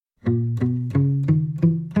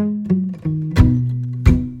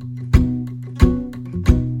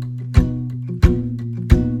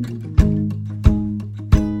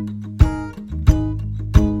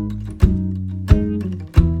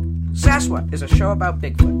is a show about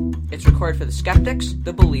Bigfoot. It's recorded for the skeptics,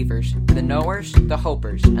 the believers, the knowers, the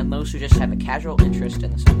hopers, and those who just have a casual interest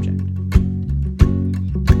in the subject.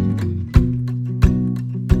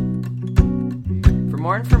 For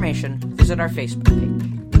more information, visit our Facebook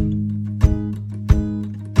page.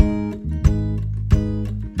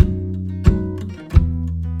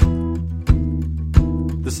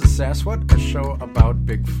 This is Sasquatch, a show about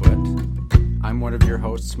Bigfoot. I'm one of your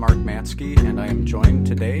hosts, Mark Matsky, and I am joined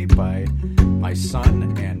today by my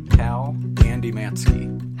son and pal, Andy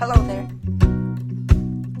Matsky. Hello there.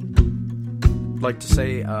 I'd like to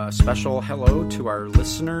say a special hello to our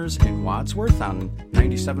listeners in Wadsworth on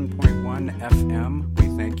 97.1 FM.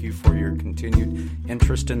 We thank you for your continued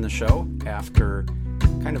interest in the show after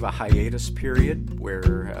kind of a hiatus period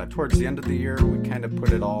where towards the end of the year we kind of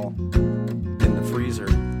put it all in the freezer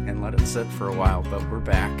and let it sit for a while, but we're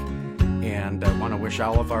back. And I want to wish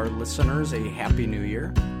all of our listeners a Happy New Year.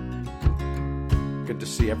 Good to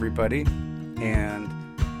see everybody. And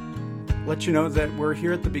let you know that we're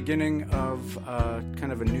here at the beginning of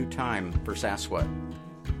kind of a new time for Sasquatch.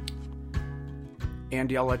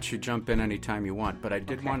 Andy, I'll let you jump in anytime you want, but I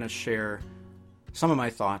did want to share some of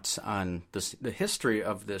my thoughts on the history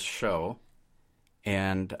of this show.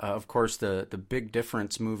 And, of course, the big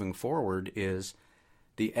difference moving forward is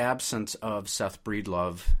the absence of Seth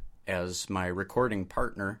Breedlove as my recording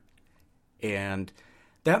partner, and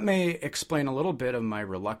that may explain a little bit of my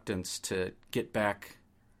reluctance to get back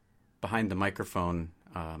behind the microphone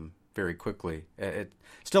very quickly. It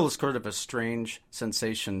still is sort of a strange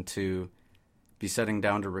sensation to be sitting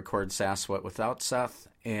down to record Sasquatch without Seth,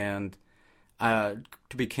 and to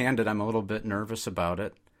be candid, I'm a little bit nervous about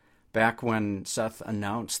it. Back when Seth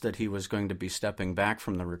announced that he was going to be stepping back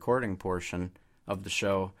from the recording portion of the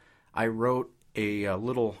show, I wrote a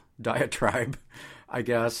little diatribe, I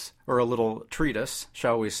guess, or a little treatise,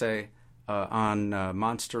 shall we say, on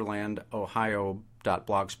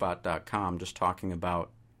monsterlandohio.blogspot.com, just talking about,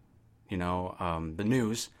 the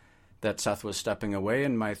news that Seth was stepping away,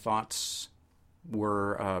 and my thoughts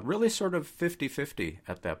were really sort of 50-50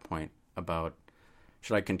 at that point about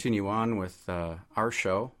should I continue on with our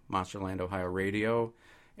show, Monsterland Ohio Radio,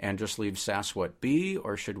 and just leave Sasquatch be,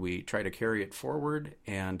 or should we try to carry it forward?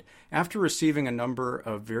 And after receiving a number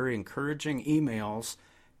of very encouraging emails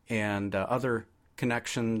and other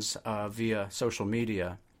connections via social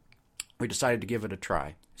media, we decided to give it a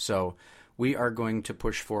try. So we are going to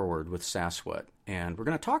push forward with Sasquatch, and we're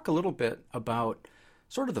going to talk a little bit about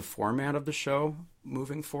sort of the format of the show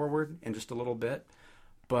moving forward in just a little bit.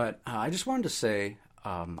 But I just wanted to say,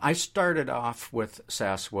 I started off with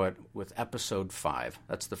Sasquatch with episode 5.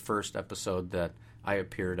 That's the first episode that I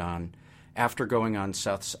appeared on after going on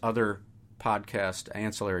Seth's other podcast,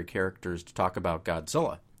 Ancillary Characters, to talk about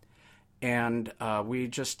Godzilla. And we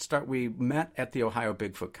met at the Ohio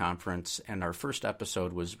Bigfoot Conference, and our first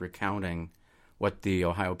episode was recounting what the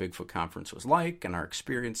Ohio Bigfoot Conference was like and our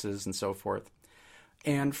experiences and so forth.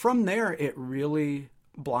 And from there, it really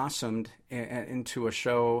blossomed into a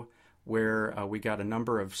show where we got a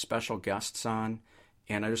number of special guests on,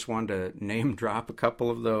 and I just wanted to name drop a couple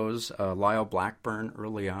of those. Lyle Blackburn,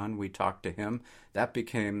 early on, we talked to him. That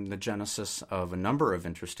became the genesis of a number of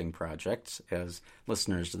interesting projects, as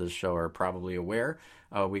listeners to this show are probably aware.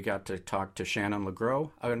 We got to talk to Shannon LeGros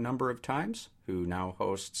a number of times, who now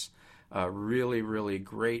hosts a really, really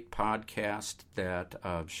great podcast that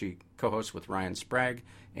she co-hosts with Ryan Sprague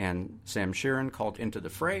and Sam Sheeran called Into the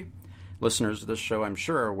Fray. Listeners of this show, I'm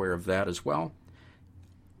sure, are aware of that as well.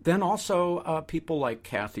 Then also people like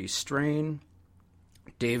Kathy Strain,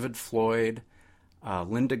 David Floyd,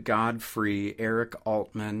 Linda Godfrey, Eric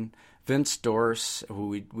Altman, Vince Dorse,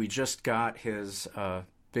 who we just got his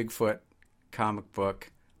Bigfoot comic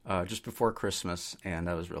book just before Christmas, and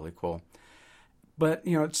that was really cool. But,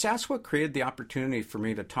 Sasquatch created the opportunity for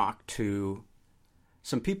me to talk to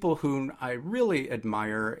some people whom I really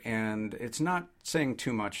admire, and it's not saying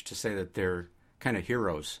too much to say that they're kind of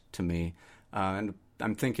heroes to me. And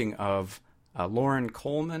I'm thinking of Loren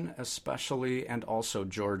Coleman especially, and also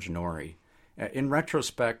George Norrie. In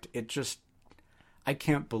retrospect, I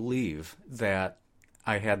can't believe that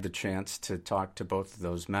I had the chance to talk to both of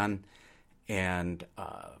those men, and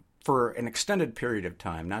for an extended period of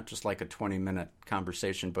time, not just like a 20-minute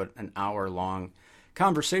conversation, but an hour-long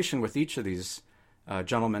conversation with each of these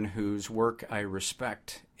gentlemen whose work I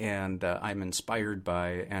respect and I'm inspired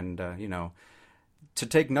by. And, to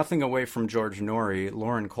take nothing away from George Norrie,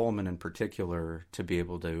 Loren Coleman in particular, to be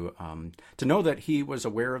able to know that he was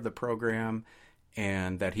aware of the program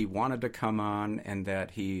and that he wanted to come on and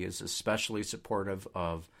that he is especially supportive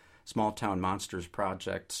of Small Town Monsters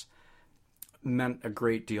projects meant a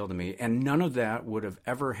great deal to me. And none of that would have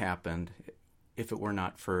ever happened if it were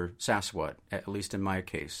not for Sasquatch, at least in my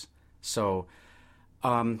case. So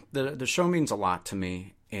the show means a lot to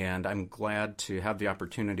me, and I'm glad to have the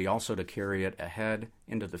opportunity also to carry it ahead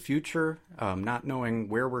into the future, not knowing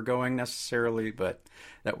where we're going necessarily, but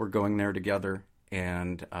that we're going there together,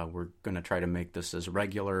 and we're going to try to make this as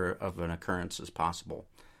regular of an occurrence as possible.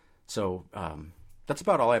 So that's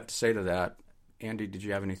about all I have to say to that. Andy, did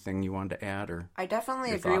you have anything you wanted to add? Or I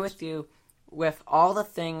definitely agree thoughts? with you with all the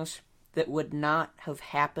things that would not have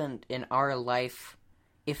happened in our life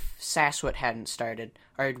if Sasquatch hadn't started,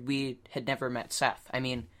 or we had never met Seth. I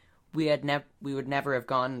mean, we would never have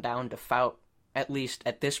gone down to Fout, at least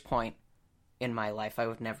at this point in my life. I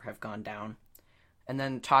would never have gone down. And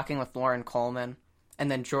then talking with Lauren Coleman,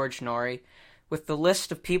 and then George Norrie, with the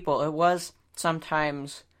list of people, it was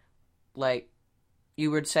sometimes like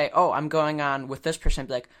you would say, "Oh, I'm going on with this person." I'd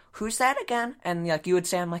be like, "Who's that again?" And like you would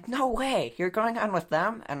say, "I'm like, no way, you're going on with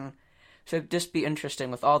them." And so it'd just be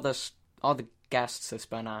interesting with all the guests that's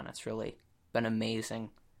been on. It's really been amazing,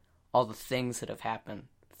 all the things that have happened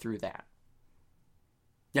through that.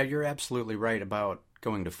 Yeah, you're absolutely right about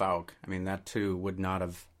going to Fouke. I mean, that too would not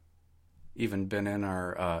have even been in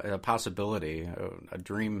our a possibility, a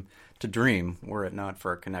dream to dream, were it not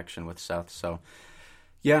for our connection with Seth. So,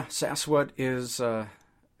 yeah, Sasquatch is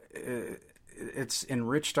it's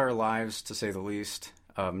enriched our lives, to say the least.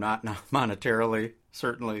 Not monetarily,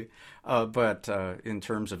 certainly, but in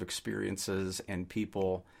terms of experiences and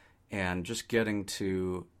people, and just getting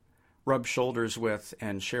to rub shoulders with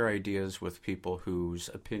and share ideas with people whose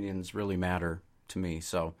opinions really matter to me.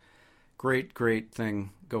 So great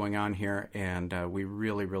thing going on here, and we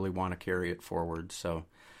really, really want to carry it forward. So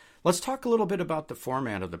let's talk a little bit about the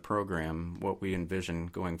format of the program, what we envision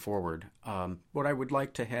going forward. What I would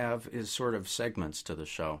like to have is sort of segments to the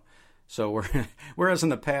show. So whereas in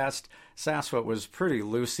the past, Sasquatch was pretty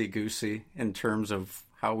loosey-goosey in terms of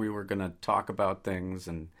how we were going to talk about things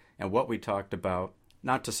and what we talked about.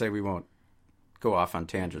 Not to say we won't go off on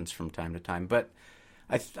tangents from time to time, but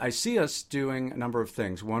I see us doing a number of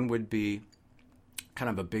things. One would be kind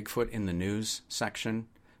of a Bigfoot in the news section.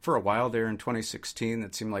 For a while there in 2016,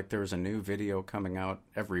 it seemed like there was a new video coming out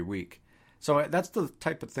every week. So that's the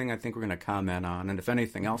type of thing I think we're going to comment on. And if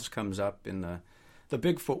anything else comes up in the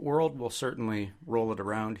Bigfoot world, we'll certainly roll it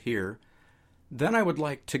around here. Then I would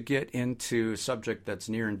like to get into a subject that's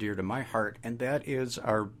near and dear to my heart, and that is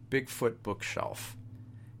our Bigfoot bookshelf.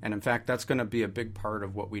 And in fact, that's going to be a big part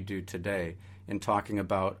of what we do today in talking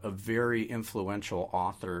about a very influential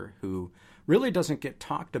author who really doesn't get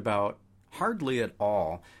talked about hardly at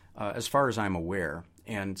all, as far as I'm aware.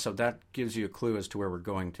 And so that gives you a clue as to where we're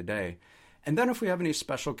going today. And then if we have any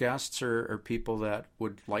special guests or people that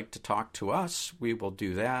would like to talk to us, we will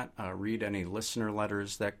do that, read any listener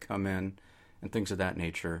letters that come in and things of that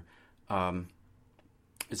nature.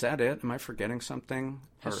 Is that it? Am I forgetting something?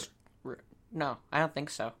 No, I don't think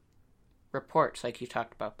so. Reports, like you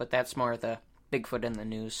talked about, but that's more the Bigfoot in the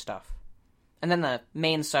news stuff. And then the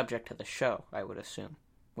main subject of the show, I would assume,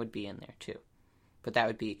 would be in there too. But that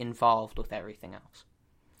would be involved with everything else.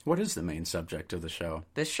 What is the main subject of the show?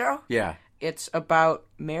 This show? Yeah. It's about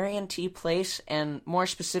Marion T. Place, and more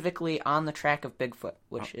specifically On the Track of Bigfoot,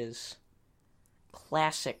 which is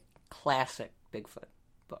classic Bigfoot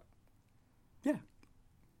book. Yeah.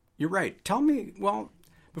 You're right. Tell me, well,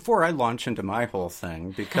 before I launch into my whole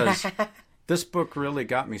thing, because this book really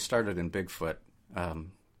got me started in Bigfoot,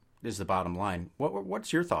 is the bottom line.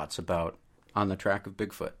 What's your thoughts about On the Track of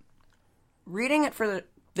Bigfoot? Reading it for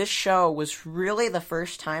this show was really the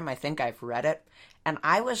first time I think I've read it, and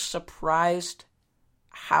I was surprised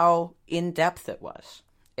how in-depth it was.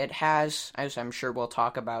 It has, as I'm sure we'll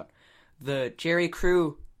talk about, the Jerry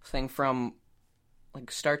Crew thing from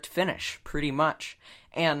like start to finish, pretty much.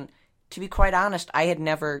 And to be quite honest, I had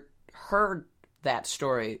never heard that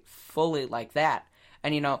story fully like that.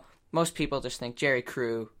 And you know, most people just think Jerry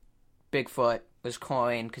Crew, Bigfoot, was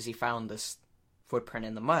coined because he found this footprint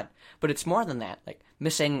in the mud. But it's more than that, like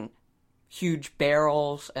missing huge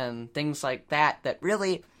barrels and things like that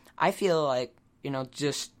really, I feel like, you know,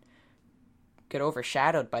 just get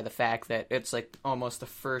overshadowed by the fact that it's like almost the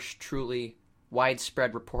first truly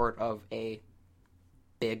widespread report of a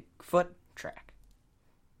Bigfoot track.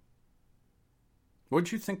 What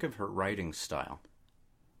did you think of her writing style?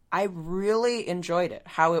 I really enjoyed it.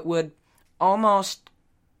 How it was almost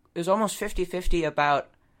 50-50 about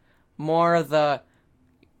more of the,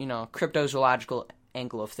 you know, cryptozoological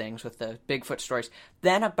angle of things with the Bigfoot stories,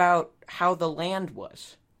 then about how the land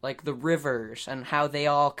was, like the rivers and how they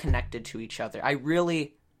all connected to each other. I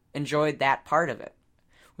really enjoyed that part of it,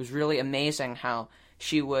 was really amazing how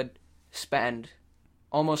she would spend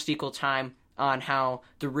almost equal time on how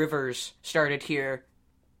the rivers started here,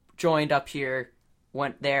 joined up here,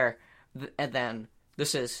 went there, and then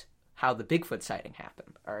this is how the Bigfoot sighting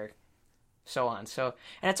happened, or so on. So,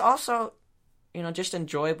 and it's also, just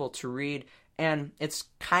enjoyable to read, and it's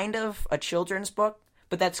kind of a children's book,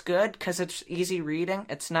 but that's good because it's easy reading.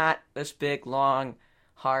 It's not this big, long,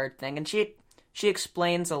 hard thing, and she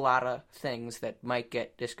explains a lot of things that might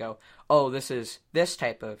go, oh, this is this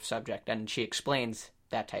type of subject, and she explains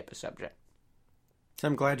that type of subject. So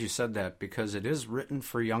I'm glad you said that, because it is written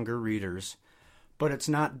for younger readers, but it's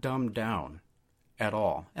not dumbed down at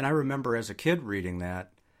all. And I remember as a kid reading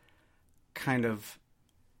that,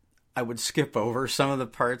 I would skip over some of the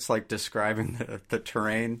parts, like describing the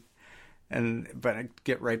terrain, but I'd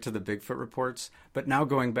get right to the Bigfoot reports. But now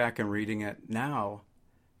going back and reading it now,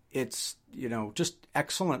 it's, just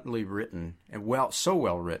excellently written, and so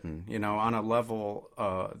well written, on a level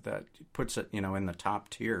that puts it, in the top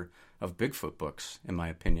tier of Bigfoot books, in my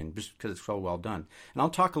opinion, just because it's so well done. And I'll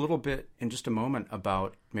talk a little bit in just a moment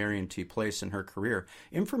about Marion T. Place and her career.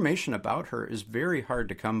 Information about her is very hard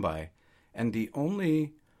to come by, and the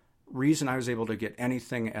only reason I was able to get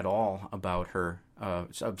anything at all about her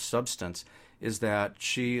of substance is that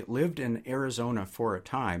she lived in Arizona for a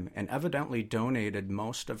time and evidently donated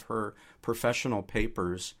most of her professional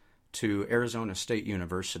papers to Arizona State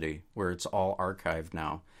University, where it's all archived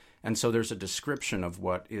now. And so there's a description of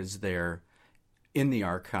what is there in the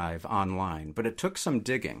archive online. But it took some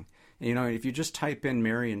digging. If you just type in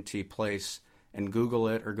Marion T. Place and Google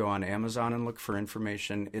it, or go on Amazon and look for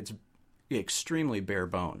information, it's extremely bare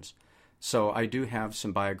bones. So I do have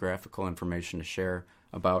some biographical information to share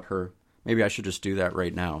about her. Maybe I should just do that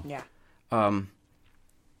right now. Yeah.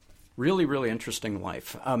 Really, really interesting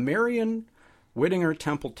life. Marion Whittinger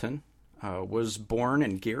Templeton was born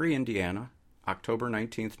in Gary, Indiana, October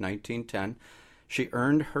 19th, 1910. She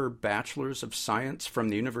earned her Bachelor's of Science from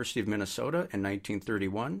the University of Minnesota in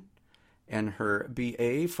 1931 and her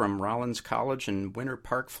B.A. from Rollins College in Winter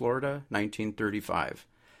Park, Florida, 1935.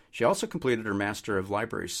 She also completed her Master of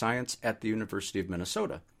Library Science at the University of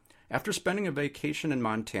Minnesota. After spending a vacation in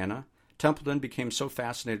Montana, Templeton became so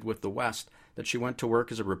fascinated with the West that she went to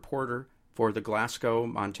work as a reporter for the Glasgow,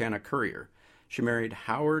 Montana Courier. She married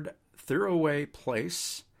Howard Thirlway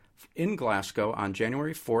Place in Glasgow on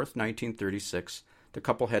January 4th, 1936. The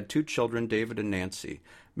couple had 2 children, David and Nancy.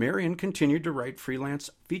 Marion continued to write freelance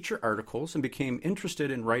feature articles and became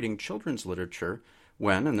interested in writing children's literature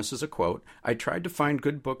when, and this is a quote, I tried to find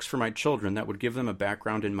good books for my children that would give them a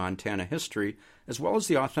background in Montana history, as well as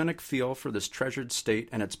the authentic feel for this treasured state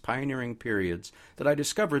and its pioneering periods, that I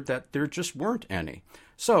discovered that there just weren't any.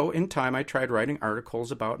 So, in time, I tried writing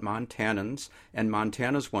articles about Montanans and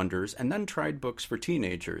Montana's wonders, and then tried books for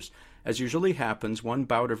teenagers. As usually happens, one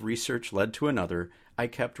bout of research led to another. I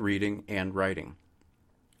kept reading and writing.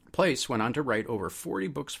 Place went on to write over 40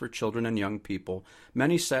 books for children and young people,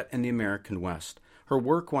 many set in the American West. Her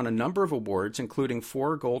work won a number of awards, including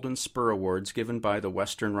 4 Golden Spur Awards given by the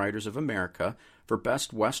Western Writers of America for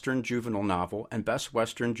Best Western Juvenile Novel and Best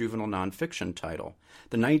Western Juvenile Nonfiction Title,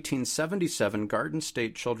 the 1977 Garden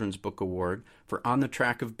State Children's Book Award for On the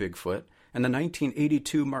Track of Bigfoot, and the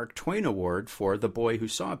 1982 Mark Twain Award for The Boy Who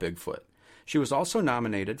Saw Bigfoot. She was also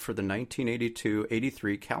nominated for the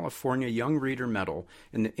 1982-83 California Young Reader Medal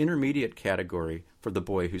in the intermediate category for The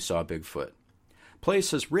Boy Who Saw Bigfoot.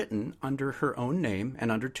 Place has written under her own name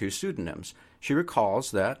and under 2 pseudonyms. She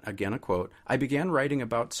recalls that, again a quote, I began writing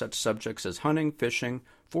about such subjects as hunting, fishing,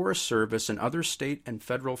 forest service, and other state and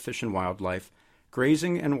federal fish and wildlife,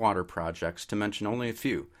 grazing and water projects, to mention only a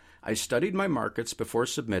few. I studied my markets before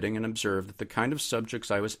submitting and observed that the kind of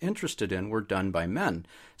subjects I was interested in were done by men.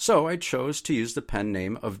 So I chose to use the pen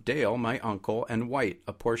name of Dale, my uncle, and White,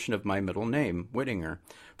 a portion of my middle name, Whittinger.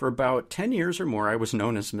 For about 10 years or more, I was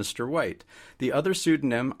known as Mr. White. The other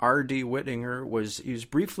pseudonym, R.D. Whittinger, was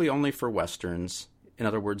used briefly only for westerns. In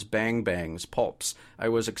other words, bang bangs, pulps. I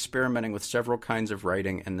was experimenting with several kinds of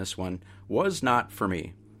writing, and this one was not for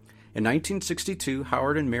me. In 1962,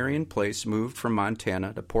 Howard and Marion Place moved from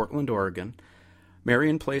Montana to Portland, Oregon.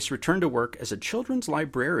 Marion Place returned to work as a children's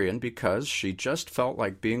librarian because she just felt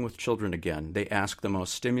like being with children again. They asked the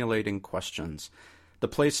most stimulating questions. The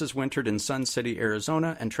Places wintered in Sun City,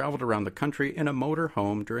 Arizona, and traveled around the country in a motor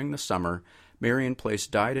home during the summer. Marion Place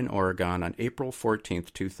died in Oregon on April 14,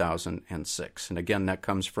 2006. And again, that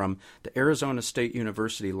comes from the Arizona State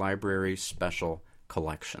University Library Special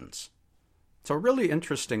Collections. So a really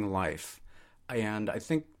interesting life. And I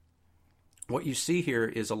think what you see here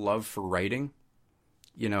is a love for writing.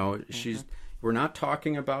 We're not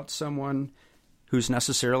talking about someone who's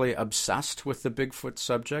necessarily obsessed with the Bigfoot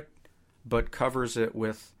subject, but covers it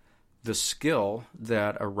with the skill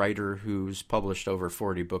that a writer who's published over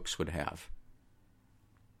 40 books would have.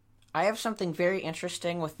 I have something very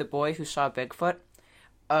interesting with The Boy Who Saw Bigfoot.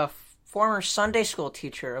 A former Sunday school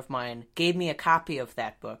teacher of mine gave me a copy of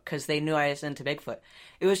that book because they knew I was into Bigfoot.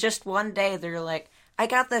 It was just one day they were like, I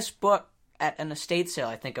got this book at an estate sale,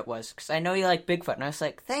 I think it was, because I know you like Bigfoot. And I was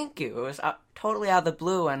like, thank you. It was totally out of the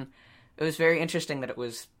blue, and it was very interesting that it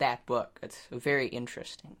was that book. It's a very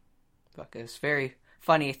interesting book. It's a very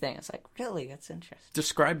funny thing. It's like, really? That's interesting.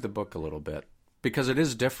 Describe the book a little bit, because it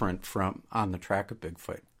is different from On the Track of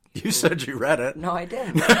Bigfoot. You said you read it. No, I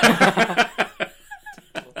didn't.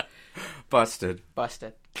 Busted.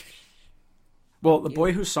 Well, The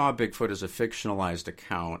Boy Who Saw Bigfoot is a fictionalized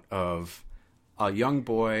account of a young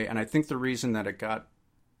boy, and I think the reason that it got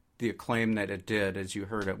the acclaim that it did, as you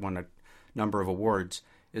heard, it won a number of awards,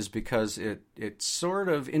 is because it sort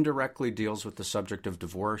of indirectly deals with the subject of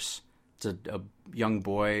divorce. It's a young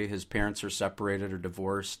boy, his parents are separated or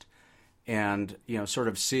divorced, and, you know, sort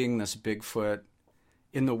of seeing this Bigfoot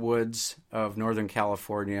in the woods of Northern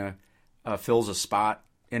California fills a spot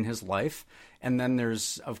in his life. And then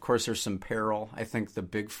there's some peril. I think the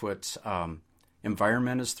Bigfoot's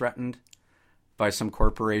environment is threatened by some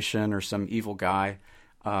corporation or some evil guy.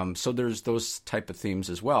 So there's those type of themes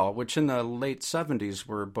as well, which in the late 70s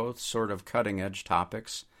were both sort of cutting-edge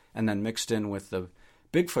topics, and then mixed in with the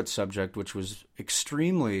Bigfoot subject, which was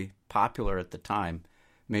extremely popular at the time,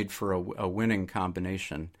 made for a winning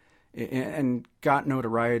combination, and got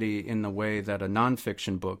notoriety in the way that a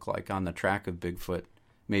nonfiction book like On the Track of Bigfoot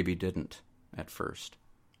maybe didn't at first.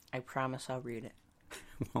 I promise I'll read it.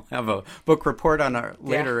 We'll have a book report on a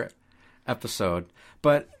later episode.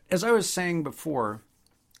 But as I was saying before,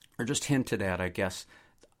 or just hinted at, I guess,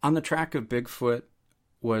 On the Track of Bigfoot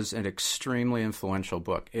was an extremely influential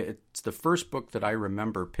book. It's the first book that I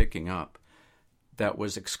remember picking up that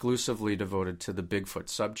was exclusively devoted to the Bigfoot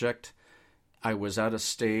subject. I was at a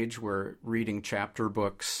stage where reading chapter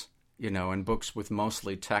books, and books with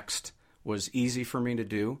mostly text was easy for me to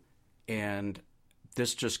do, and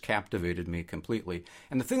this just captivated me completely.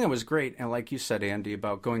 And the thing that was great, and like you said, Andy,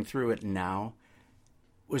 about going through it now,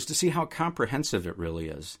 was to see how comprehensive it really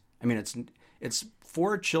is. I mean, it's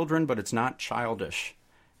for children, but it's not childish.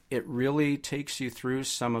 It really takes you through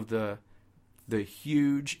some of the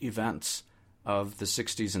huge events of the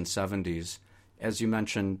 60s and 70s. As you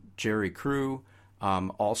mentioned, Jerry Crew,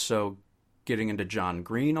 also getting into John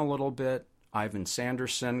Green a little bit. Ivan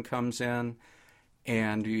Sanderson comes in,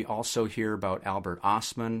 and we also hear about Albert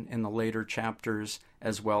Ostman in the later chapters,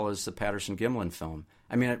 as well as the Patterson-Gimlin film.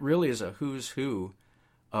 I mean, it really is a who's who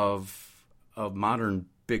of modern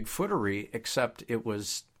Bigfootery, except it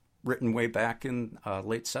was written way back in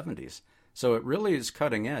late 70s. So it really is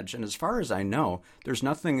cutting edge. And as far as I know, there's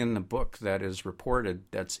nothing in the book that is reported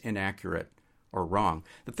that's inaccurate or wrong.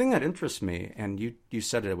 The thing that interests me, and you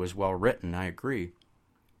said it was well written, I agree.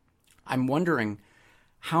 I'm wondering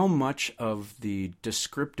how much of the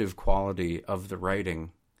descriptive quality of the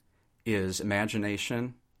writing is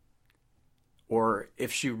imagination, or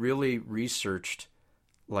if she really researched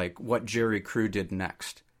like what Jerry Crew did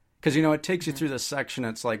next. Because, it takes you through this section.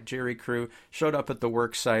 It's like Jerry Crew showed up at the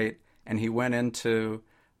work site, and he went into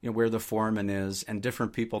where the foreman is, and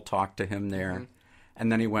different people talked to him there. Mm-hmm.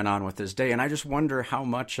 And then he went on with his day. And I just wonder how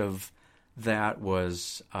much of that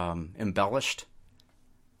was embellished,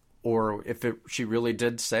 or if she really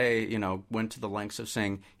did say, went to the lengths of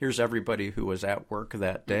saying, here's everybody who was at work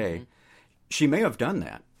that day. Mm-hmm. She may have done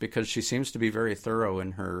that because she seems to be very thorough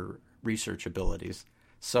in her research abilities.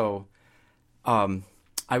 So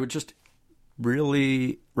I would just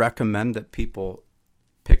really recommend that people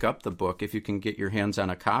pick up the book if you can get your hands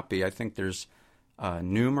on a copy. I think there's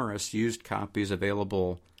numerous used copies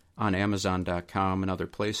available on Amazon.com and other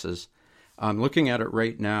places. I'm looking at it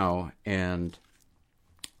right now, and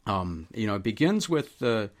it begins with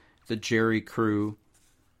the Jerry Crew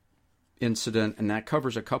incident, and that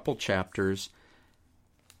covers a couple chapters.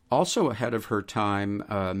 Also ahead of her time,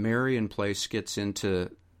 Marion Place gets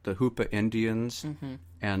into the Hoopa Indians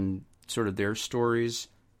and sort of their stories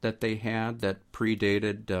that they had that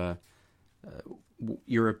predated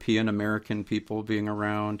European American people being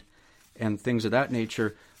around and things of that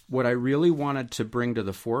nature. What I really wanted to bring to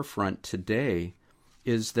the forefront today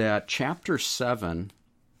is that Chapter 7,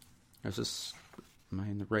 am I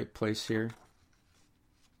in the right place here?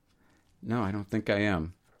 No, I don't think I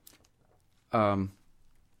am.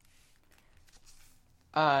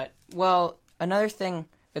 Well, another thing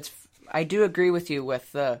I do agree with you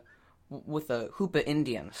with the Hoopa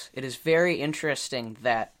Indians. It is very interesting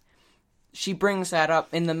that she brings that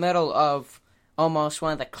up in the middle of almost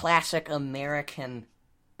one of the classic American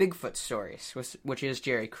Bigfoot stories, which is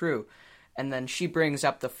Jerry Crew. And then she brings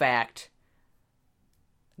up the fact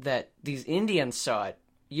that these Indians saw it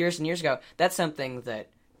years and years ago. That's something that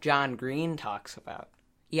John Green talks about.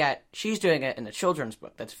 Yet, she's doing it in a children's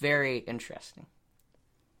book. That's very interesting.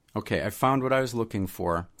 Okay, I found what I was looking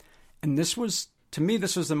for. And this was, to me,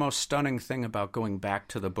 this was the most stunning thing about going back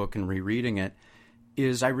to the book and rereading it,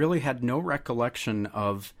 is I really had no recollection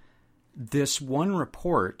of this one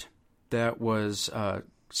report that was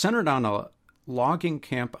centered on a logging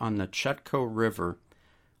camp on the Chetco River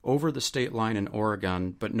over the state line in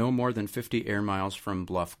Oregon, but no more than 50 air miles from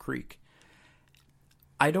Bluff Creek.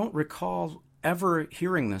 I don't recall ever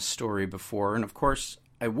hearing this story before, and of course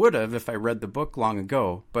I would have if I read the book long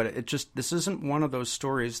ago, but this isn't one of those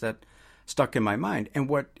stories that stuck in my mind. And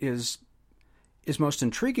what is most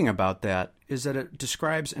intriguing about that is that it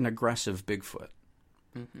describes an aggressive Bigfoot,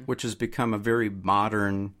 which has become a very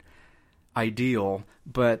modern ideal,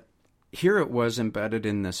 but here it was embedded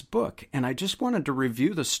in this book. And I just wanted to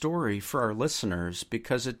review the story for our listeners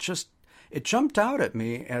because it jumped out at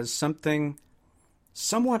me as something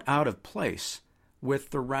somewhat out of place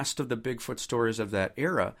with the rest of the Bigfoot stories of that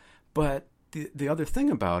era. But the other thing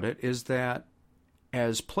about it is that,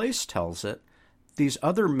 as Place tells it, these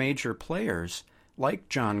other major players, like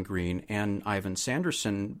John Green and Ivan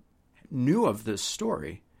Sanderson, knew of this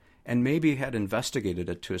story and maybe had investigated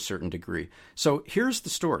it to a certain degree. So here's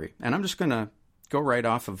the story, and I'm just going to go right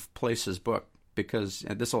off of Place's book because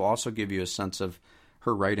this will also give you a sense of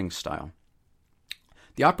her writing style.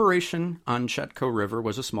 The operation on Chetco River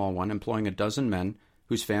was a small one, employing a dozen men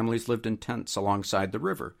whose families lived in tents alongside the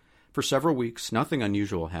river. For several weeks, nothing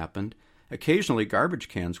unusual happened. Occasionally, garbage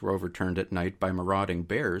cans were overturned at night by marauding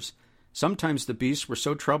bears. Sometimes the beasts were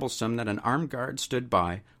so troublesome that an armed guard stood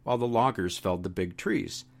by while the loggers felled the big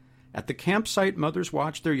trees. At the campsite, mothers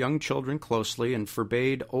watched their young children closely and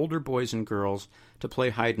forbade older boys and girls to play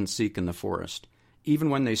hide-and-seek in the forest. Even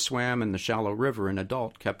when they swam in the shallow river, an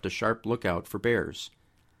adult kept a sharp lookout for bears.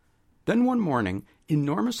 Then one morning,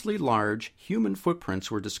 enormously large human footprints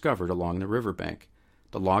were discovered along the riverbank.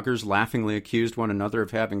 The loggers laughingly accused one another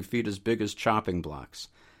of having feet as big as chopping blocks.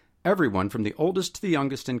 Everyone, from the oldest to the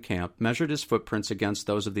youngest in camp, measured his footprints against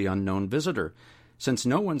those of the unknown visitor. Since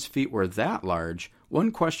no one's feet were that large,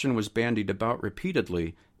 one question was bandied about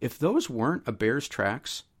repeatedly. If those weren't a bear's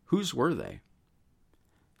tracks, whose were they?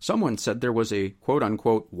 Someone said there was a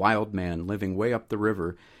quote-unquote wild man living way up the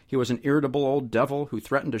river. He was an irritable old devil who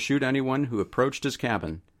threatened to shoot anyone who approached his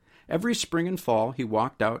cabin. Every spring and fall he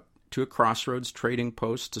walked out to a crossroads trading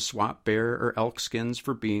post to swap bear or elk skins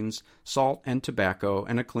for beans, salt and tobacco,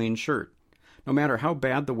 and a clean shirt. No matter how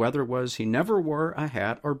bad the weather was, he never wore a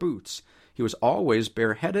hat or boots. He was always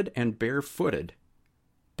bareheaded and barefooted.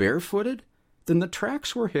 Barefooted? Then the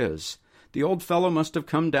tracks were his. The old fellow must have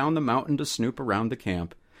come down the mountain to snoop around the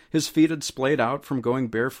camp. His feet had splayed out from going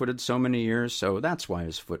barefooted so many years, so that's why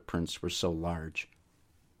his footprints were so large.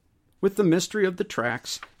 With the mystery of the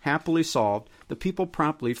tracks happily solved, the people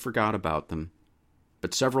promptly forgot about them.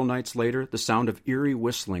 But several nights later, the sound of eerie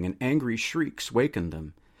whistling and angry shrieks wakened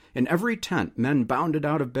them. In every tent, men bounded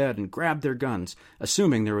out of bed and grabbed their guns,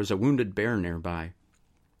 assuming there was a wounded bear nearby.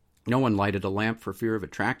 No one lighted a lamp for fear of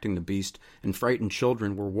attracting the beast, and frightened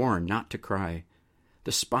children were warned not to cry.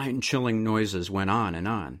 The spine-chilling noises went on and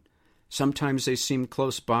on. Sometimes they seemed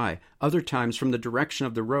close by, other times from the direction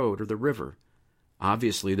of the road or the river.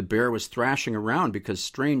 Obviously, the bear was thrashing around because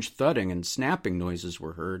strange thudding and snapping noises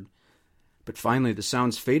were heard. But finally the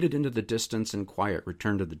sounds faded into the distance and quiet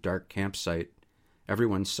returned to the dark campsite.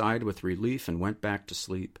 Everyone sighed with relief and went back to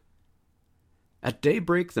sleep. At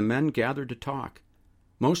daybreak, the men gathered to talk.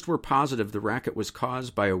 Most were positive the racket was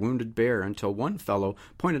caused by a wounded bear until one fellow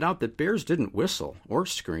pointed out that bears didn't whistle or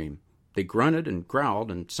scream. They grunted and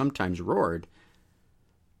growled and sometimes roared.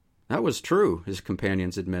 That was true, his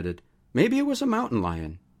companions admitted. Maybe it was a mountain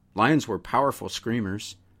lion. Lions were powerful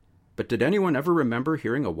screamers. But did anyone ever remember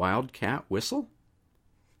hearing a wild cat whistle?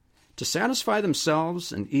 To satisfy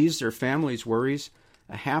themselves and ease their families' worries,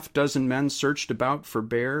 a half-dozen men searched about for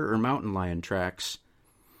bear or mountain lion tracks.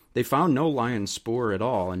 They found no lion spoor at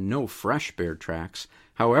all and no fresh bear tracks.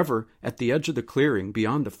 However, at the edge of the clearing,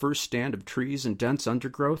 beyond the first stand of trees and dense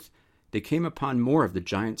undergrowth, they came upon more of the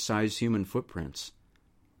giant-sized human footprints.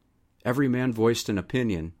 Every man voiced an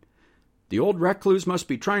opinion. The old recluse must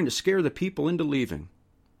be trying to scare the people into leaving.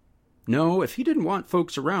 No, if he didn't want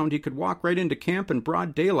folks around, he could walk right into camp in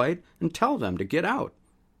broad daylight and tell them to get out.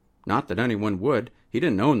 Not that anyone would. He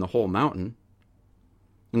didn't own the whole mountain.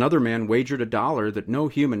 Another man wagered $1 that no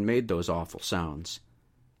human made those awful sounds.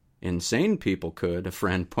 Insane people could, a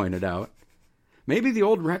friend pointed out. Maybe the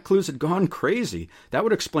old recluse had gone crazy. That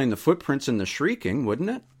would explain the footprints and the shrieking, wouldn't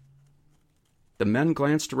it? The men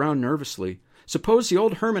glanced around nervously. Suppose the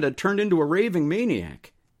old hermit had turned into a raving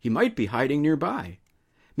maniac. He might be hiding nearby.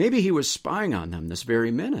 Maybe he was spying on them this very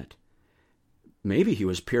minute. Maybe he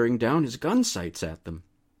was peering down his gun sights at them.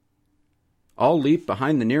 All leaped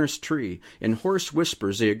behind the nearest tree. In hoarse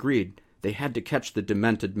whispers they agreed they had to catch the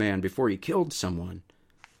demented man before he killed someone.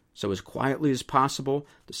 So as quietly as possible,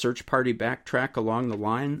 the search party backtracked along the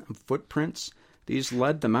line of footprints. These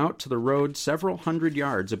led them out to the road several hundred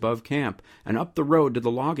yards above camp and up the road to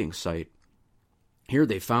the logging site. Here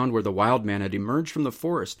they found where the wild man had emerged from the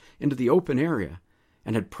forest into the open area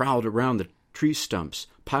and had prowled around the tree stumps,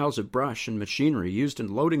 piles of brush, and machinery used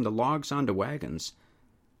in loading the logs onto wagons.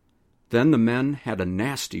 Then the men had a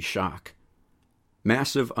nasty shock.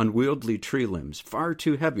 Massive, unwieldy tree limbs, far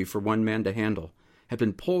too heavy for one man to handle, had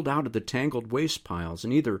been pulled out of the tangled waste piles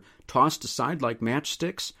and either tossed aside like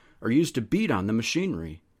matchsticks or used to beat on the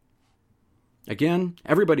machinery. Again,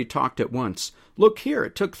 everybody talked at once. Look here,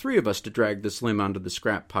 it took 3 of us to drag this limb onto the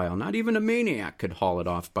scrap pile. Not even a maniac could haul it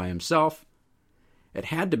off by himself. It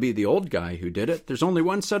had to be the old guy who did it. There's only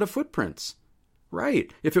one set of footprints.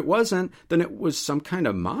 Right. If it wasn't, then it was some kind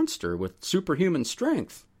of monster with superhuman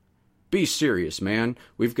strength. Be serious, man.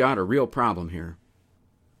 We've got a real problem here.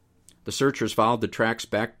 The searchers followed the tracks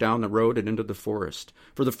back down the road and into the forest.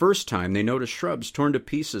 For the first time, they noticed shrubs torn to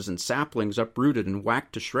pieces and saplings uprooted and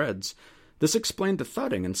whacked to shreds. This explained the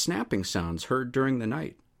thudding and snapping sounds heard during the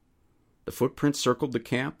night. The footprints circled the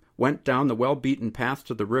camp, went down the well-beaten path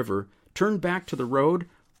to the river, turned back to the road,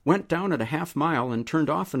 went down at a half-mile, and turned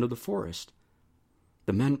off into the forest.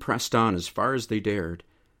 The men pressed on as far as they dared.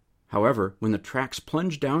 However, when the tracks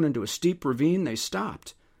plunged down into a steep ravine, they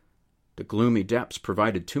stopped. The gloomy depths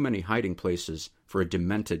provided too many hiding places for a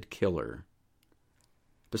demented killer.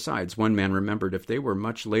 Besides, one man remembered if they were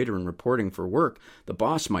much later in reporting for work, the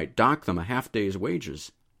boss might dock them a half-day's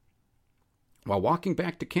wages. While walking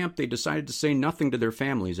back to camp, they decided to say nothing to their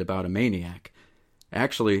families about a maniac.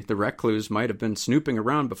 Actually, the recluse might have been snooping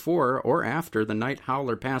around before or after the night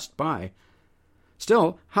howler passed by.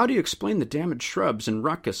 Still, how do you explain the damaged shrubs and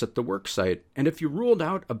ruckus at the work site? And if you ruled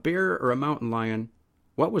out a bear or a mountain lion,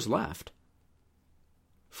 what was left?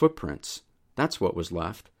 Footprints. That's what was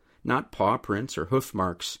left. Not paw prints or hoof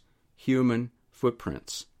marks. Human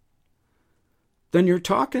footprints. Then you're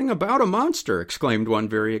talking about a monster, exclaimed one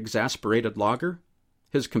very exasperated logger.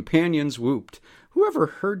 His companions whooped. Who ever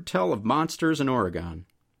heard tell of monsters in Oregon?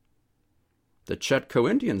 The Chetco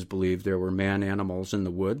Indians believed there were man-animals in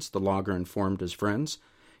the woods, the logger informed his friends.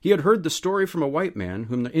 He had heard the story from a white man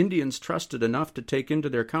whom the Indians trusted enough to take into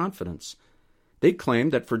their confidence. They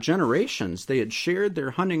claimed that for generations they had shared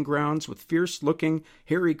their hunting grounds with fierce-looking,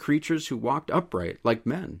 hairy creatures who walked upright like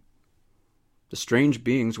men. The strange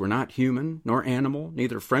beings were not human, nor animal,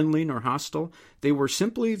 neither friendly nor hostile. They were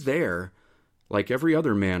simply there, like every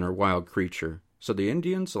other man or wild creature, so the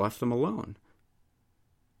Indians left them alone.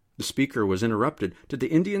 The speaker was interrupted. Did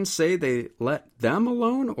the Indians say they let them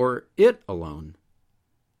alone or it alone?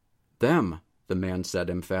 Them, the man said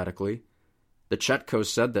emphatically. The Chetkos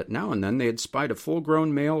said that now and then they had spied a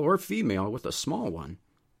full-grown male or female with a small one.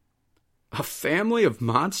 A family of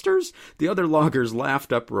monsters? The other loggers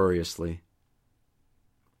laughed uproariously.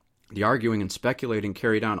 The arguing and speculating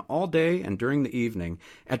carried on all day and during the evening.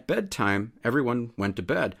 At bedtime, everyone went to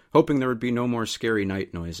bed, hoping there would be no more scary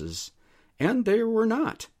night noises. And there were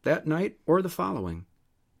not, that night or the following.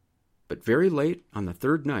 But very late on the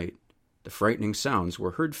 3rd night, the frightening sounds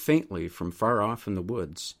were heard faintly from far off in the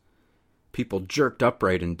woods. People jerked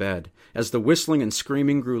upright in bed. As the whistling and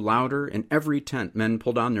screaming grew louder, in every tent men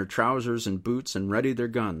pulled on their trousers and boots and readied their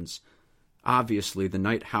guns. Obviously, the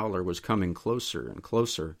night howler was coming closer and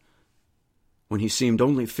closer. When he seemed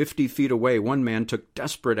only 50 feet away, one man took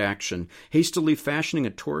desperate action. Hastily fashioning a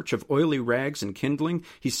torch of oily rags and kindling,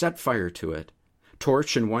 he set fire to it.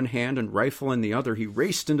 Torch in one hand and rifle in the other, he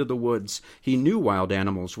raced into the woods. He knew wild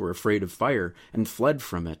animals were afraid of fire and fled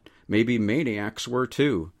from it. Maybe maniacs were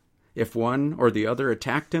too. If one or the other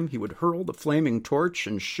attacked him, he would hurl the flaming torch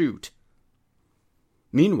and shoot.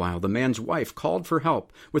 Meanwhile, the man's wife called for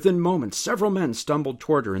help. Within moments, several men stumbled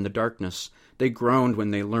toward her in the darkness. They groaned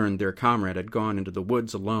when they learned their comrade had gone into the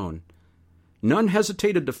woods alone. None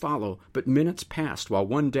hesitated to follow, but minutes passed while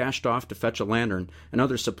one dashed off to fetch a lantern and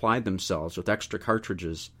others supplied themselves with extra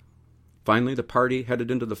cartridges. Finally, the party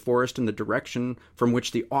headed into the forest in the direction from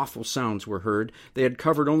which the awful sounds were heard. They had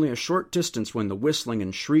covered only a short distance when the whistling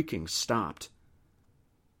and shrieking stopped.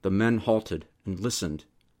 The men halted and listened.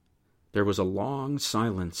 There was a long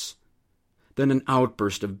silence. Then an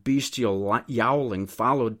outburst of bestial yowling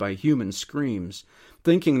followed by human screams.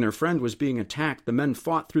 Thinking their friend was being attacked, the men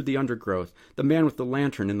fought through the undergrowth, the man with the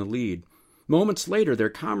lantern in the lead. Moments later, their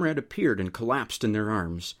comrade appeared and collapsed in their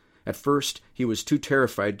arms. At first, he was too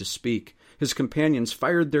terrified to speak. His companions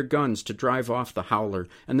fired their guns to drive off the howler,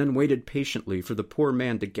 and then waited patiently for the poor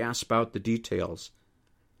man to gasp out the details.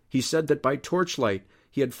 He said that by torchlight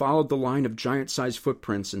he had followed the line of giant-sized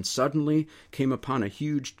footprints and suddenly came upon a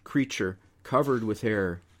huge creature covered with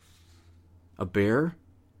hair. A bear?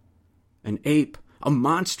 An ape, a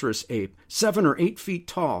monstrous ape, 7 or 8 feet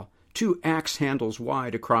tall, 2 axe handles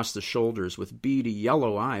wide across the shoulders, with beady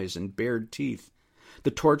yellow eyes and bared teeth.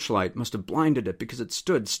 The torchlight must have blinded it because it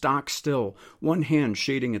stood stock still, one hand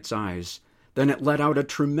shading its eyes. Then it let out a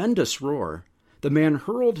tremendous roar. The man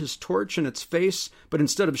hurled his torch in its face, but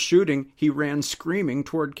instead of shooting, he ran screaming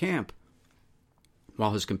toward camp.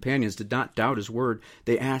 While his companions did not doubt his word,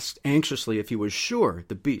 they asked anxiously if he was sure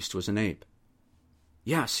the beast was an ape.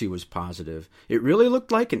 Yes, he was positive. It really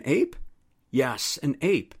looked like an ape? Yes, an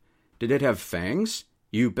ape. Did it have fangs?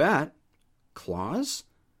 You bet. Claws?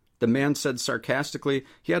 The man said sarcastically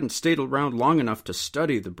he hadn't stayed around long enough to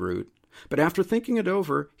study the brute. But after thinking it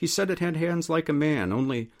over, he said it had hands like a man,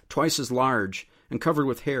 only twice as large, and covered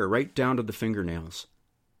with hair right down to the fingernails.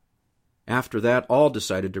 After that, all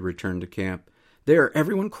decided to return to camp. There,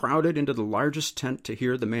 everyone crowded into the largest tent to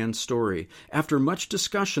hear the man's story. After much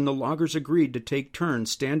discussion, the loggers agreed to take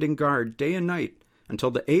turns standing guard day and night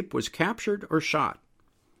until the ape was captured or shot.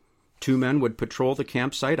 2 men would patrol the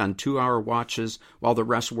campsite on 2-hour watches while the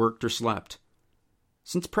rest worked or slept.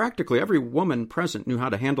 Since practically every woman present knew how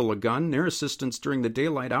to handle a gun, their assistance during the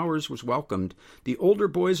daylight hours was welcomed. The older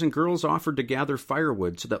boys and girls offered to gather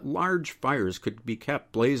firewood so that large fires could be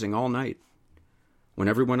kept blazing all night. When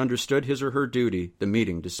everyone understood his or her duty, the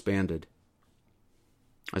meeting disbanded.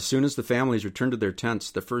 As soon as the families returned to their tents,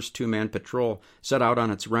 the first 2-man patrol set out on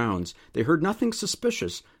its rounds. They heard nothing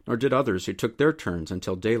suspicious, nor did others who took their turns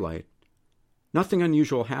until daylight. Nothing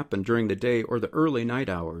unusual happened during the day or the early night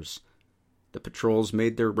hours. The patrols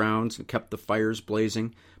made their rounds and kept the fires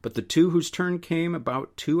blazing, but the 2 whose turn came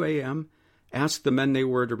about 2 a.m. asked the men they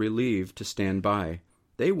were to relieve to stand by.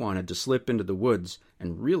 They wanted to slip into the woods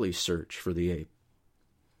and really search for the ape.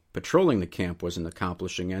 Patrolling the camp wasn't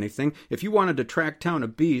accomplishing anything. If you wanted to track down a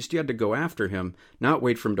beast, you had to go after him, not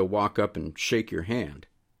wait for him to walk up and shake your hand.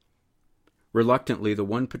 Reluctantly, the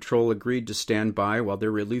one patrol agreed to stand by while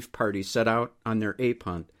their relief party set out on their ape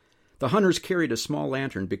hunt. The hunters carried a small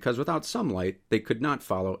lantern because without some light, they could not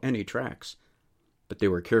follow any tracks. But they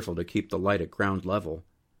were careful to keep the light at ground level.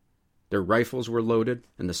 Their rifles were loaded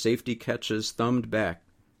and the safety catches thumbed back.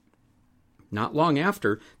 Not long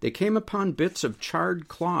after, they came upon bits of charred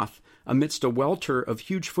cloth amidst a welter of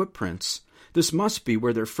huge footprints. This must be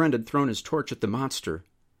where their friend had thrown his torch at the monster.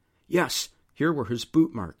 Yes, here were his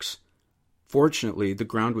boot marks. Fortunately, the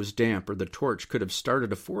ground was damp, or the torch could have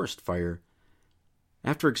started a forest fire.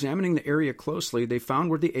 After examining the area closely, they found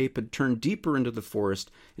where the ape had turned deeper into the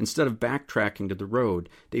forest instead of backtracking to the road.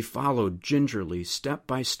 They followed gingerly, step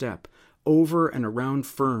by step, over and around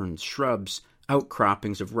ferns, shrubs,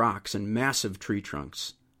 outcroppings of rocks, and massive tree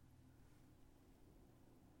trunks.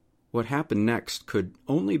 What happened next could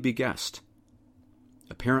only be guessed.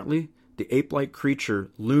 Apparently, the ape-like creature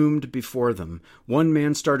loomed before them. One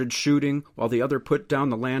man started shooting, while the other put down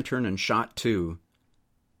the lantern and shot too.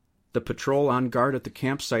 The patrol on guard at the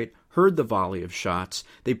campsite heard the volley of shots.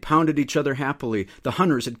 They pounded each other happily. The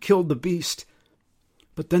hunters had killed the beast.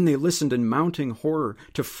 But then they listened in mounting horror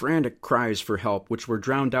to frantic cries for help, which were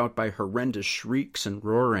drowned out by horrendous shrieks and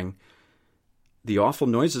roaring. The awful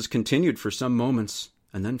noises continued for some moments,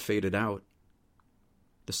 and then faded out.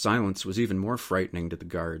 The silence was even more frightening to the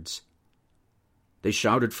guards. They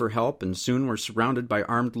shouted for help and soon were surrounded by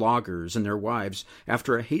armed loggers and their wives.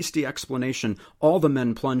 After a hasty explanation, all the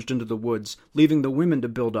men plunged into the woods, leaving the women to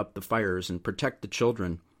build up the fires and protect the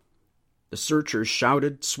children. The searchers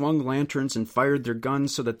shouted, swung lanterns, and fired their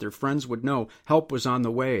guns so that their friends would know help was on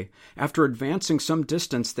the way. After advancing some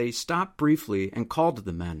distance, they stopped briefly and called to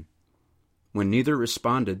the men. When neither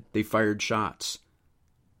responded, they fired shots.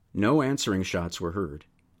 No answering shots were heard.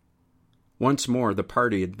 Once more the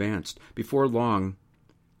party advanced. Before long,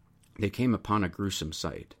 they came upon a gruesome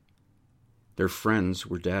sight. Their friends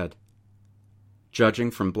were dead. Judging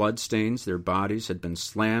from bloodstains, their bodies had been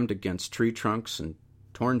slammed against tree trunks and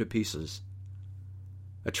torn to pieces.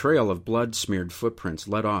 A trail of blood-smeared footprints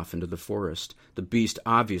led off into the forest. The beast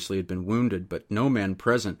obviously had been wounded, but no man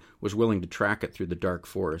present was willing to track it through the dark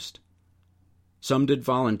forest. Some did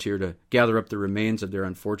volunteer to gather up the remains of their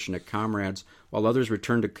unfortunate comrades, while others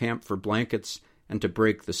returned to camp for blankets and to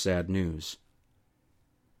break the sad news.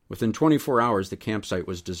 Within 24 hours, the campsite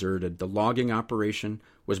was deserted. The logging operation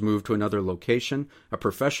was moved to another location. A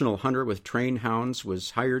professional hunter with trained hounds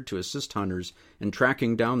was hired to assist hunters in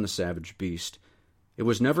tracking down the savage beast. It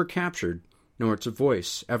was never captured, nor its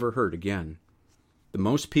voice ever heard again. The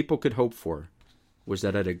most people could hope for was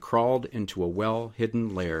that it had crawled into a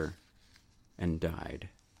well-hidden lair and died.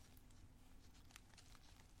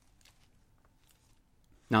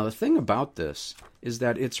 Now, the thing about this is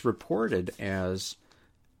that it's reported as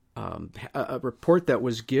a report that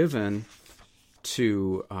was given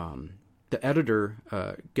to the editor,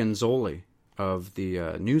 Genzoli, of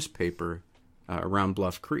the newspaper around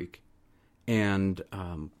Bluff Creek, and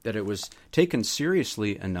that it was taken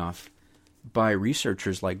seriously enough by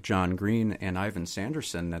researchers like John Green and Ivan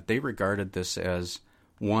Sanderson that they regarded this as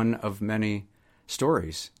one of many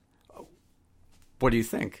stories. What do you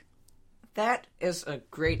think? That is a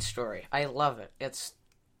great story. I love it. It's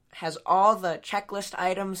has all the checklist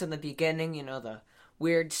items in the beginning, you know, the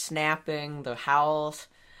weird snapping, the howls,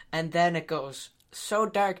 and then it goes so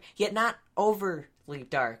dark, yet not overly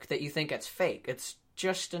dark that you think it's fake. It's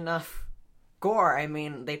just enough gore. I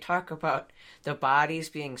mean, they talk about the bodies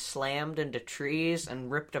being slammed into trees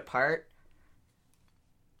and ripped apart.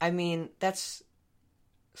 I mean, that's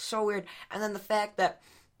so weird. And then the fact that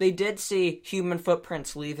they did see human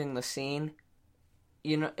footprints leaving the scene,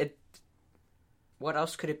 you know, what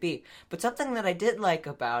else could it be? But something that I did like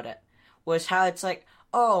about it was how it's like,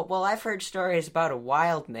 oh, well, I've heard stories about a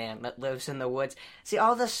wild man that lives in the woods. See,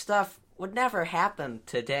 all this stuff would never happen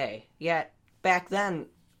today. Yet, back then,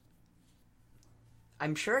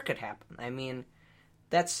 I'm sure it could happen. I mean,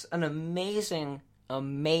 that's an amazing,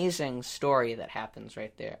 amazing story that happens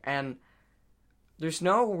right there. And there's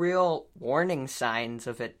no real warning signs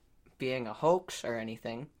of it being a hoax or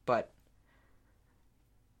anything, but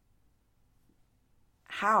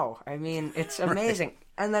how? I mean, it's amazing. Right.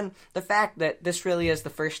 And then the fact that this really is the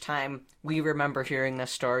first time we remember hearing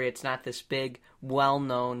this story. It's not this big,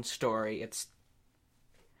 well-known story. It's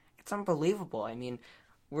unbelievable. I mean,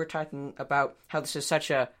 we're talking about how this is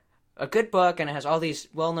such a good book, and it has all these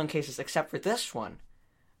well-known cases except for this one.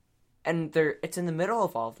 And it's in the middle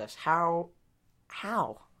of all of this. How?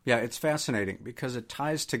 Yeah, it's fascinating because it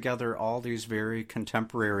ties together all these very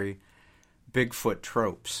contemporary Bigfoot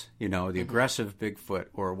tropes, you know, the aggressive Bigfoot,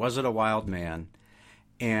 or was it a wild man?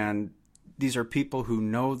 And these are people who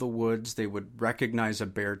know the woods. They would recognize a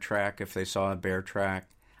bear track if they saw a bear track.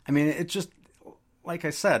 I mean, it just, like I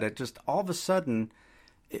said, it just all of a sudden,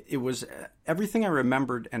 it was everything I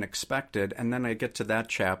remembered and expected. And then I get to that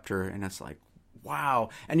chapter and it's like, wow.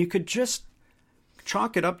 And you could just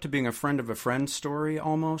chalk it up to being a friend of a friend story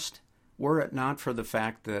almost, were it not for the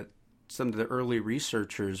fact that some of the early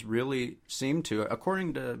researchers really seemed to,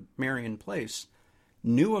 according to Marion Place,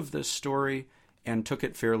 knew of this story and took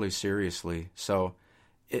it fairly seriously. So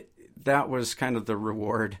that was kind of the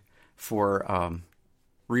reward for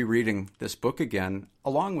rereading this book again,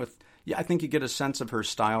 along with, yeah, I think you get a sense of her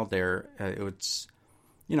style there. It's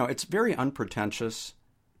very unpretentious.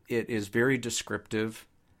 It is very descriptive.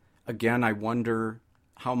 Again, I wonder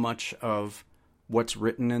how much of what's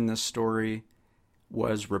written in this story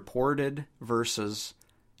was reported versus,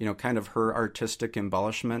 kind of her artistic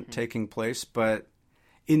embellishment taking place. But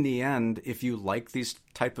in the end, if you like these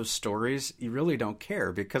type of stories, you really don't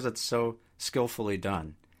care because it's so skillfully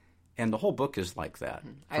done. And the whole book is like that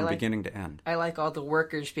from beginning to end. I like all the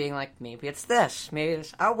workers being like, maybe it's this.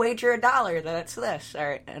 I'll wager $1 that it's this.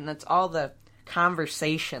 And it's all the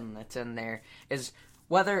conversation that's in there is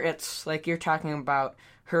whether it's like you're talking about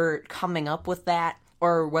her coming up with that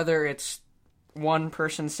or whether it's one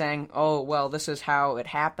person saying, oh, well, this is how it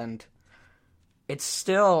happened. It's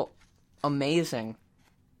still amazing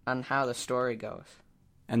on how the story goes.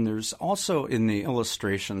 And there's also in the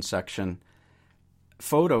illustration section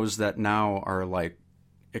photos that now are like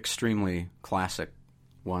extremely classic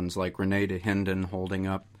ones, like Renee Hinden holding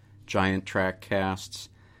up giant track casts,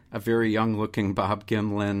 a very young-looking Bob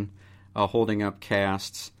Gimlin holding up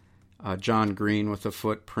casts, John Green with a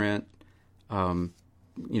footprint,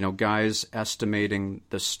 guys estimating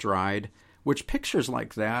the stride, which pictures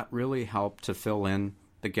like that really help to fill in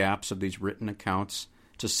the gaps of these written accounts.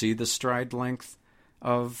 To see the stride length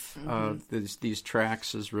of these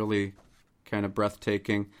tracks is really kind of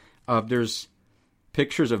breathtaking. There's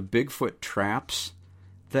pictures of Bigfoot traps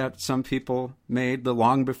that some people made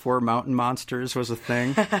long before Mountain Monsters was a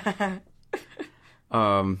thing.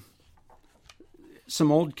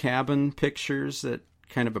 Some old cabin pictures that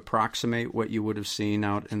kind of approximate what you would have seen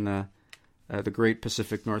out in the Great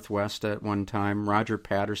Pacific Northwest at one time. Roger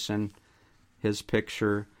Patterson, his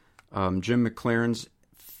picture. Jim McLaren's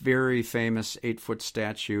very famous 8-foot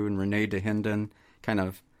statue, and Renee DeHinden kind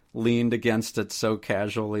of leaned against it so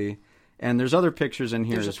casually. And there's other pictures in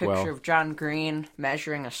here as well. There's a picture of John Green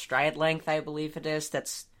measuring a stride length, I believe it is.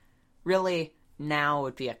 That's really now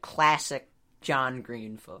would be a classic John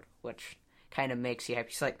Green photo, which kind of makes you happy.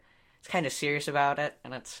 He's like, it's kind of serious about it,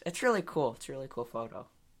 and it's really cool. It's a really cool photo.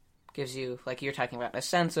 Gives you, like you're talking about, a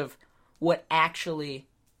sense of what actually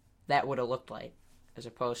that would have looked like, as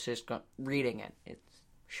opposed to just reading it. It's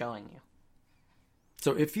showing you.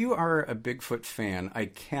 So if you are a Bigfoot fan, I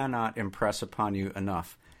cannot impress upon you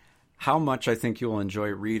enough how much I think you'll enjoy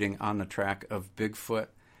reading On the Track of Bigfoot.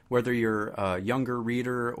 Whether you're a younger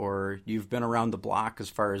reader or you've been around the block as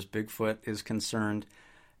far as Bigfoot is concerned,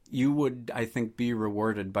 you would, I think, be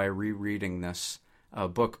rewarded by rereading this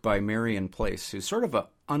book by Marion Place, who's sort of an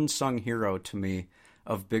unsung hero to me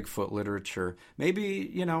of Bigfoot literature.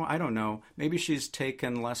 Maybe, I don't know, maybe she's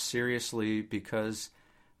taken less seriously because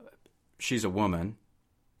she's a woman,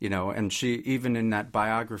 and she, even in that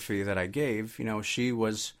biography that I gave, she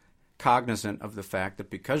was cognizant of the fact that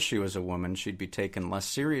because she was a woman, she'd be taken less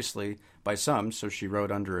seriously by some, so she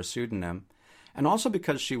wrote under a pseudonym. And also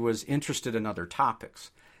because she was interested in other topics.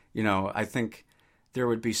 I think there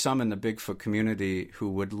would be some in the Bigfoot community who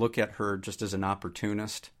would look at her just as an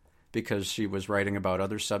opportunist because she was writing about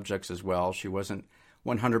other subjects as well. She wasn't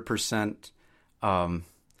 100%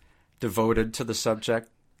 devoted to the subject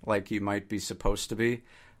like you might be supposed to be.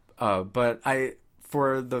 But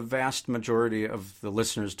for the vast majority of the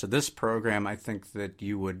listeners to this program, I think that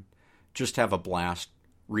you would just have a blast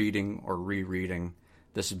reading or rereading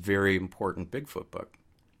this very important Bigfoot book.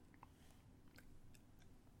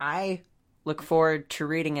 I look forward to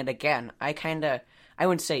reading it again. I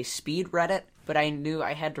wouldn't say speed read it, but I knew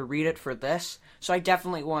I had to read it for this, so I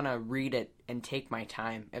definitely want to read it and take my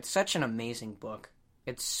time. It's such an amazing book.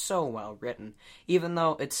 It's so well written. Even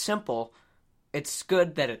though it's simple, it's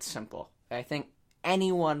good that it's simple. I think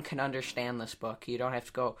anyone can understand this book. You don't have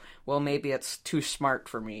to go, well, maybe it's too smart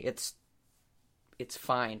for me. It's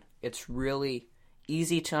fine. It's really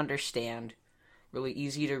easy to understand, really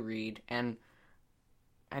easy to read, and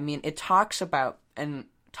it talks about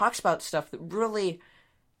stuff that really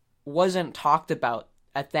wasn't talked about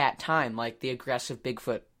at that time, like the aggressive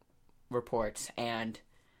Bigfoot reports and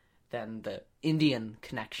then the Indian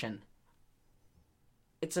connection.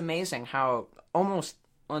 It's amazing how almost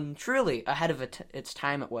truly ahead of its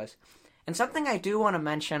time it was. And something I do want to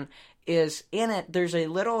mention is in it, there's a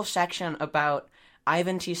little section about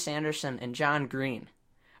Ivan T. Sanderson and John Green.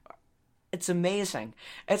 It's amazing.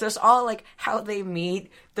 It's just all like how they meet.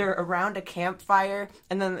 They're around a campfire,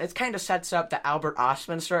 and then it kind of sets up the Albert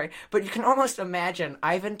Ostman story. But you can almost imagine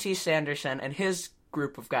Ivan T. Sanderson and his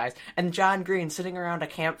group of guys and John Green sitting around a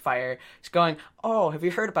campfire going, oh, have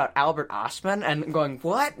you heard about Albert Ostman? And going,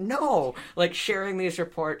 what? No. Like sharing these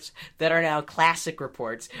reports that are now classic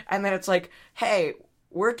reports. And then it's like, hey,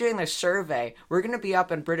 we're doing this survey. We're going to be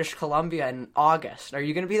up in British Columbia in August. Are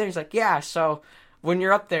you going to be there? He's like, yeah, so when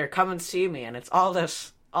you're up there, come and see me. And it's all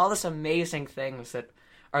this amazing things that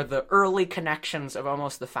are the early connections of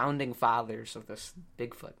almost the founding fathers of this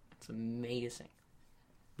Bigfoot. It's amazing.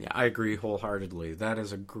 Yeah, I agree wholeheartedly. That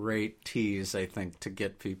is a great tease, I think, to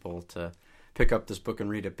get people to pick up this book and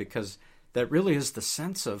read it, because that really is the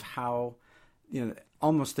sense of how,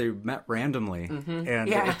 almost they met randomly, and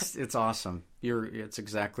yeah. It's awesome. It's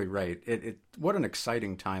exactly right. What an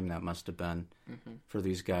exciting time that must have been for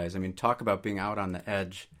these guys. Talk about being out on the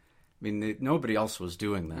edge. Nobody else was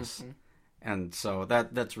doing this, and so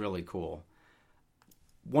that's really cool.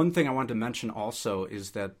 One thing I wanted to mention also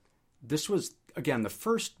is that this was, again, the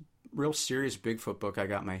first real serious Bigfoot book I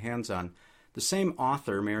got my hands on. The same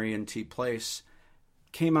author, Marion T. Place,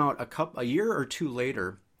 came out a year or two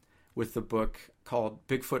later with the book called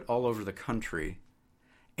Bigfoot All Over the Country.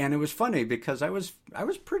 And it was funny because I was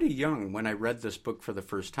pretty young when I read this book for the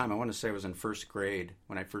first time. I want to say I was in first grade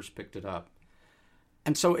when I first picked it up.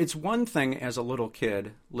 And so it's one thing as a little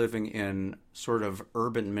kid living in sort of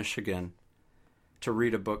urban Michigan to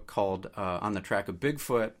read a book called On the Track of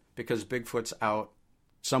Bigfoot, because Bigfoot's out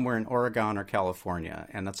somewhere in Oregon or California,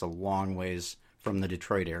 and that's a long ways from the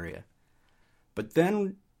Detroit area. But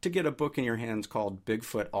then to get a book in your hands called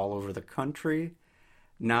Bigfoot All Over the Country,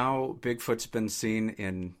 now Bigfoot's been seen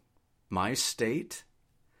in my state,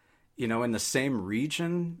 in the same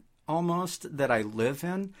region almost that I live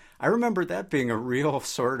in. I remember that being a real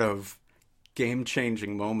sort of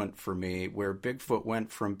game-changing moment for me, where Bigfoot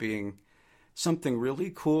went from being something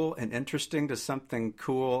really cool and interesting to something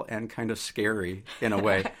cool and kind of scary in a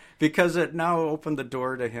way, because it now opened the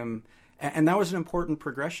door to him. And that was an important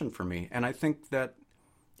progression for me. And I think that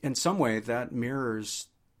in some way, that mirrors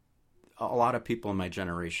a lot of people in my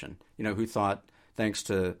generation, who thought, thanks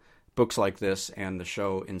to books like this and the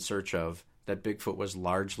show In Search Of, that Bigfoot was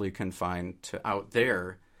largely confined to out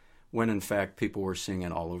there, when in fact people were seeing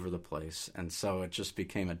it all over the place. And so it just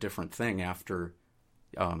became a different thing after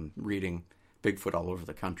reading Bigfoot all over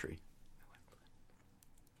the country.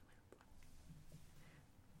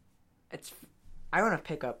 I want to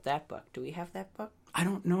pick up that book. Do we have that book? I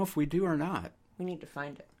don't know if we do or not. We need to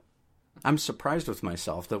find it. I'm surprised with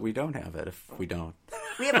myself that we don't have it if we don't.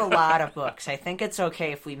 We have a lot of books. I think it's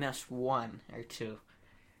okay if we miss one or two.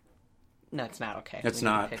 No, it's not okay. It's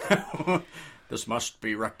not. This must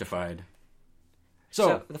be rectified.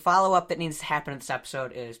 So the follow-up that needs to happen in this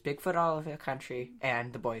episode is Bigfoot all over the country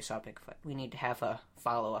and The Boy Saw Bigfoot. We need to have a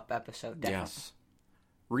follow-up episode. Definitely. Yes.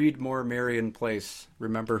 Read more Marion Place.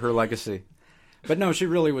 Remember her legacy. But no, she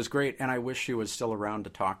really was great, and I wish she was still around to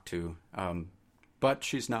talk to. But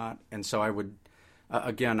she's not, and so I would,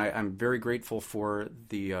 again, I'm very grateful for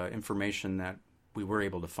the information that we were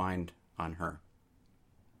able to find on her.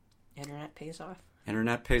 Internet pays off.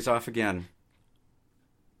 Internet pays off again.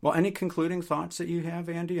 Well, any concluding thoughts that you have,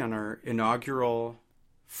 Andy, on our inaugural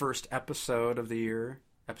first episode of the year,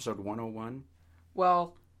 episode 101?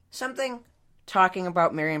 Well, something talking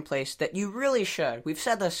about Marion Place that you really should. We've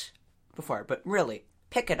said this before, but really,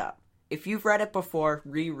 pick it up. If you've read it before,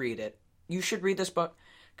 reread it. You should read this book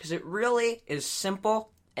because it really is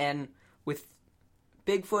simple, and with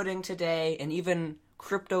Bigfooting today and even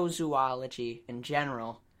cryptozoology in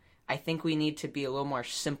general, I think we need to be a little more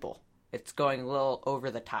simple. It's going a little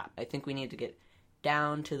over the top. I think we need to get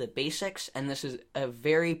down to the basics, and this is a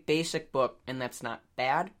very basic book, and that's not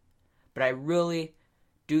bad, but I really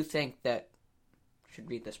do think that you should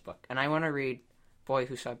read this book. And I want to read Boy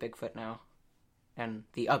Who Saw Bigfoot now and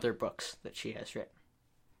the other books that she has written.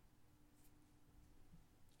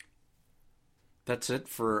 That's it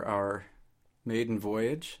for our maiden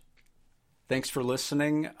voyage. Thanks for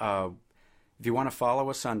listening. If you want to follow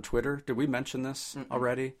us on Twitter, did we mention this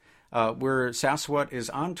already? Sasquatch is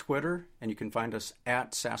on Twitter, and you can find us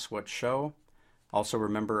at Sasquatch Show. Also,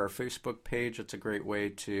 remember our Facebook page. It's a great way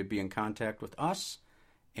to be in contact with us.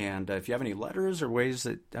 And if you have any letters or ways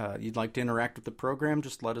that you'd like to interact with the program,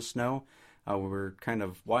 just let us know. We're kind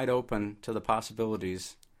of wide open to the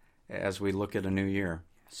possibilities as we look at a new year.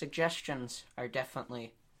 Suggestions are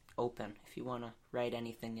definitely open. If you want to write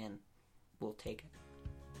anything in, we'll take it.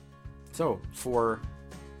 So, for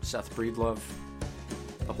Seth Breedlove,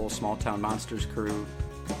 the whole Small Town Monsters crew,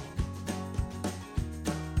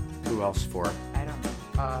 who else for? I don't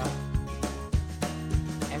know.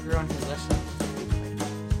 Everyone who listens.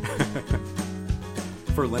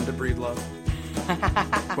 For Linda Breedlove,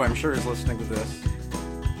 who I'm sure is listening to this.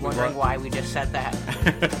 Wondering why we just said that.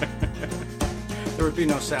 There would be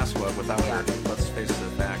no Sasquatch without her. Let's face the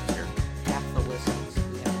facts here. Half the listens.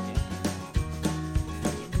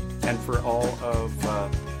 And for all of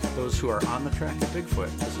those who are on the track of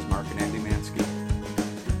Bigfoot, this is Mark and Andy Mansky.